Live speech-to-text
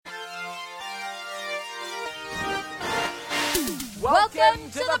Welcome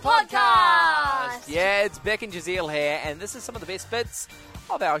to the podcast! Yeah, it's Beck and Jazeel here, and this is some of the best bits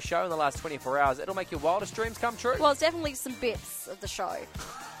of our show in the last 24 hours. It'll make your wildest dreams come true. Well, it's definitely some bits of the show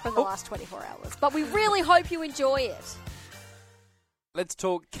from the last 24 hours, but we really hope you enjoy it. Let's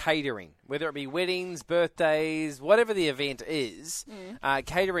talk catering, whether it be weddings, birthdays, whatever the event is.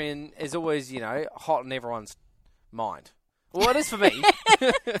 Catering is always, hot in everyone's mind. Well, it is for me.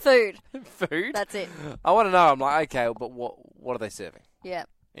 Food. Food? That's it. I want to know. I'm like, okay, but what are they serving? Yeah.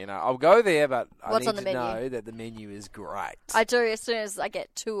 I'll go there, but What's I on need the to menu? know that the menu is great. I do as soon as I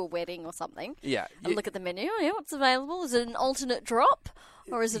get to a wedding or something. Yeah. I look at the menu. Oh, yeah, what's available? Is it an alternate drop?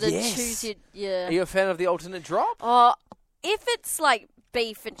 Or is it a Yes. choose your... Yeah. Are you a fan of the alternate drop? If it's like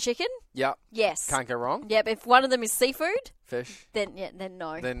beef and chicken, Yeah. yes. Can't go wrong. Yep, if one of them is seafood, Fish. then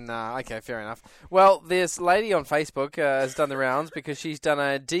no. Then, okay, fair enough. Well, this lady on Facebook has done the rounds because she's done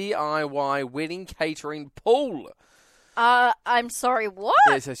a DIY wedding catering pool. I'm sorry, what?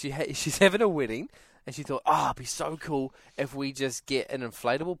 Yeah, so she's having a wedding, and she thought, it'd be so cool if we just get an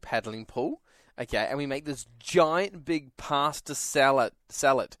inflatable paddling pool, okay, and we make this giant big pasta salad.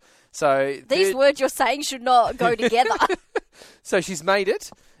 So These words you're saying should not go together. So she's made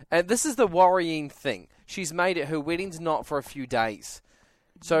it, and this is the worrying thing. She's made it. Her wedding's not for a few days.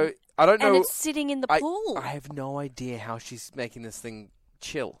 So I don't know. And it's sitting in the pool. I have no idea how she's making this thing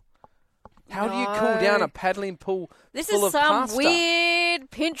chill. How do you cool down a paddling pool This full is of some pasta? weird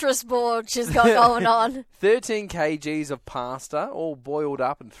Pinterest board she's got going on. 13 kgs of pasta, all boiled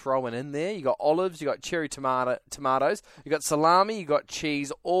up and thrown in there. You got olives, you got cherry tomatoes, you got salami, you got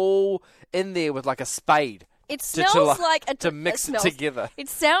cheese, all in there with like a spade. It smells like to mix it together. It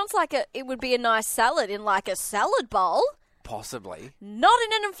sounds like it would be a nice salad in like a salad bowl. Possibly. Not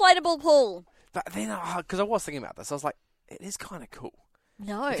in an inflatable pool. But then, because I was thinking about this, I was like, it is kind of cool.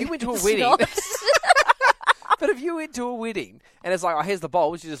 No. If you went to a it's wedding, not. but if you went to a wedding and it's like, here's the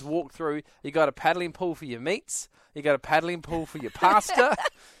bowls, you just walk through. You got a paddling pool for your meats. You got a paddling pool for your pasta.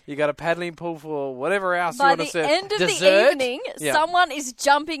 You got a paddling pool for whatever else you By want to serve. the end of Dessert. the evening, someone is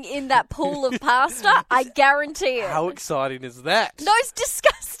jumping in that pool of pasta. I guarantee it. How exciting is that? No, it's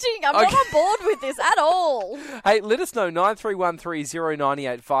disgusting. I'm not on board with this at all. Hey, let us know,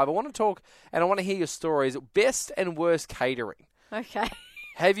 93130985. I want to talk and I want to hear your stories. Best and worst catering. Okay.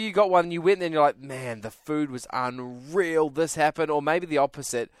 Have you got one and you went there and you're like, man, the food was unreal, this happened, or maybe the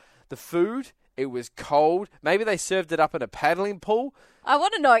opposite. The food, it was cold. Maybe they served it up in a paddling pool. I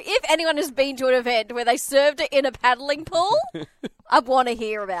want to know if anyone has been to an event where they served it in a paddling pool. I want to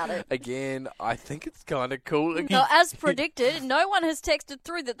hear about it. Again, I think it's kind of cool. No, as predicted, no one has texted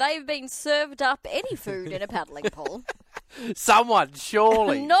through that they've been served up any food in a paddling pool. Someone,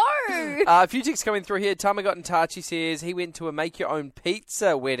 surely. No. A few texts coming through here. Tama got in touch. He says he went to a make-your-own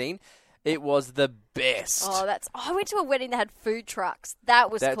pizza wedding. It was the best. I went to a wedding that had food trucks. That's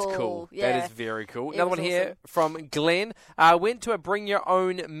cool. That's cool. Yeah. That is very cool. It Another was one here awesome. from Glenn. Went to a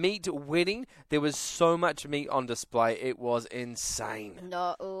bring-your-own-meat wedding. There was so much meat on display. It was insane.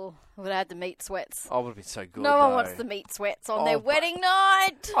 No, I would have had the meat sweats. Oh, it would have been so good. No one though. wants the meat sweats on their wedding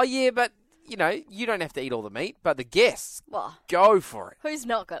night. Oh, yeah, but, you don't have to eat all the meat, but the guests, Well, go for it. who's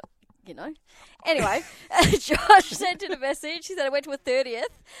not got... Anyway, Josh sent in a message. He said, I went to a 30th.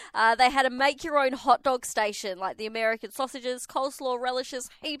 They had a make-your-own hot dog station, like the American sausages, coleslaw, relishes,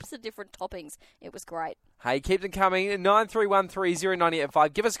 heaps of different toppings. It was great. Hey, keep them coming.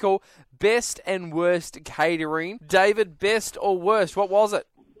 93130985. Give us a call. Best and worst catering. David, best or worst? What was it?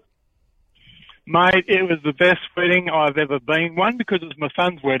 Mate, it was the best wedding I've ever been. One, because it was my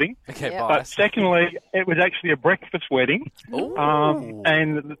son's wedding. Okay, Yeah. But secondly, it was actually a breakfast wedding. Ooh.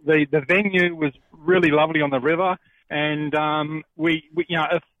 And the venue was really lovely on the river. And we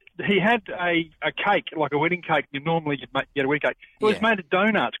if he had a cake, like a wedding cake. You normally get a wedding cake. It was made of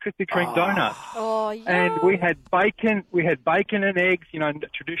donuts, Krispy Kreme donuts. Oh, yeah. And we had bacon. We had bacon and eggs.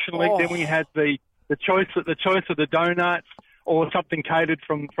 Traditionally. Oh. Then we had the choice of the donuts or something catered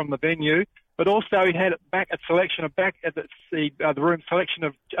from the venue. But also he had a selection of the room selection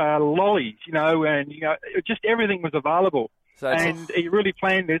of lollies, and just everything was available. So He really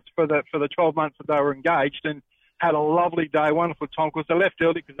planned this for the 12 months that they were engaged, and had a lovely day, wonderful time. Of course, they left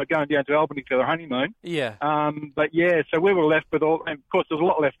early because they're going down to Albany for their honeymoon. Yeah. But yeah, so we were left with all, and of course, there's a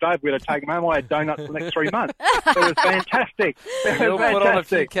lot left over. We had to take them home. I had donuts for the next 3 months. It was fantastic. You'll put on a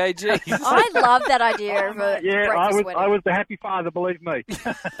few kgs. I love that idea of a breakfast wedding. I was the happy father, believe me.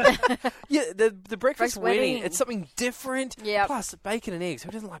 Yeah, the breakfast wedding, wedding. it's something different. Yep. Plus, bacon and eggs. Who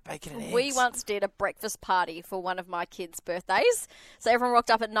doesn't like bacon and eggs? We once did a breakfast party for one of my kids' birthdays. So everyone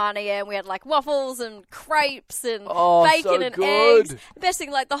rocked up at 9 a.m. We had like waffles and crepes and Oh, bacon so and good. eggs. The best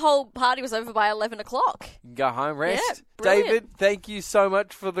thing, like the whole party was over by 11 o'clock. Go home, rest. Yeah, brilliant. David, thank you so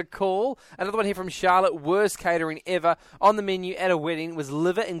much for the call. Another one here from Charlotte. Worst catering ever on the menu at a wedding was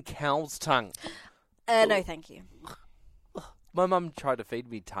liver and cow's tongue. No, thank you. My mum tried to feed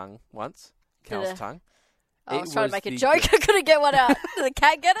me tongue once. Cow's tongue. I was trying to make a the joke. I couldn't get one out. Did the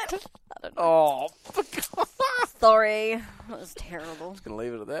cat get it? I don't know. Oh, Sorry. That was terrible. gonna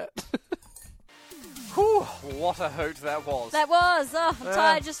leave it at that. Whew, what a hoot that was. That was. Oh, I'm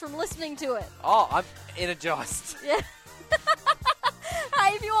tired just from listening to it. Oh, I'm energised. Yeah.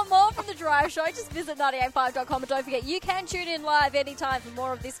 Hey, if you want more from The Drive Show, just visit 985.com and don't forget you can tune in live anytime for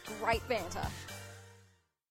more of this great banter.